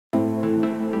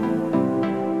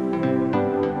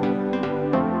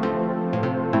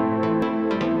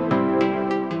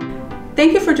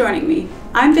Thank you for joining me.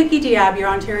 I'm Vicky Diab, your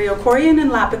Ontario Corian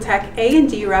and Lapitec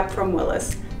A&D rep from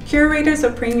Willis, curators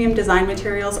of premium design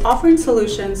materials offering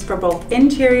solutions for both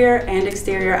interior and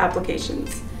exterior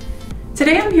applications.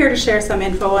 Today I'm here to share some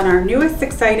info on our newest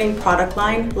exciting product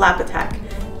line, Lapitec.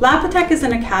 Lapitec is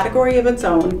in a category of its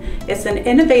own. It's an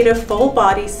innovative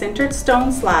full-body sintered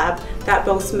stone slab that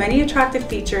boasts many attractive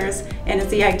features and is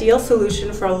the ideal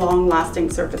solution for long-lasting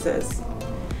surfaces.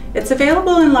 It's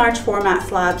available in large format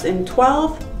slabs in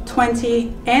 12,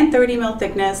 20, and 30 mil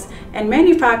thickness and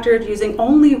manufactured using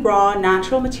only raw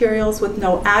natural materials with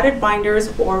no added binders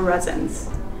or resins.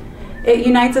 It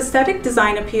unites aesthetic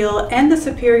design appeal and the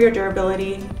superior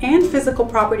durability and physical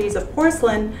properties of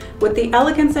porcelain with the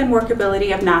elegance and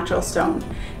workability of natural stone.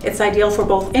 It's ideal for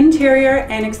both interior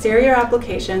and exterior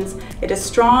applications. It is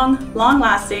strong,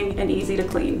 long-lasting, and easy to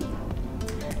clean.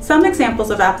 Some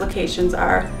examples of applications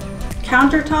are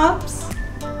countertops,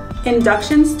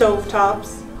 induction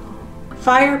stovetops,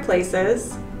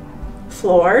 fireplaces,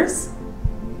 floors,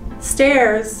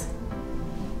 stairs,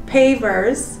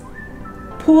 pavers,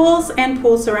 pools and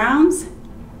pool surrounds,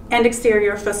 and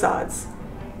exterior facades.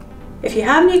 If you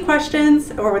have any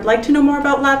questions or would like to know more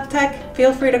about Lapitec,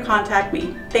 feel free to contact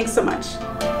me. Thanks so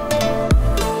much.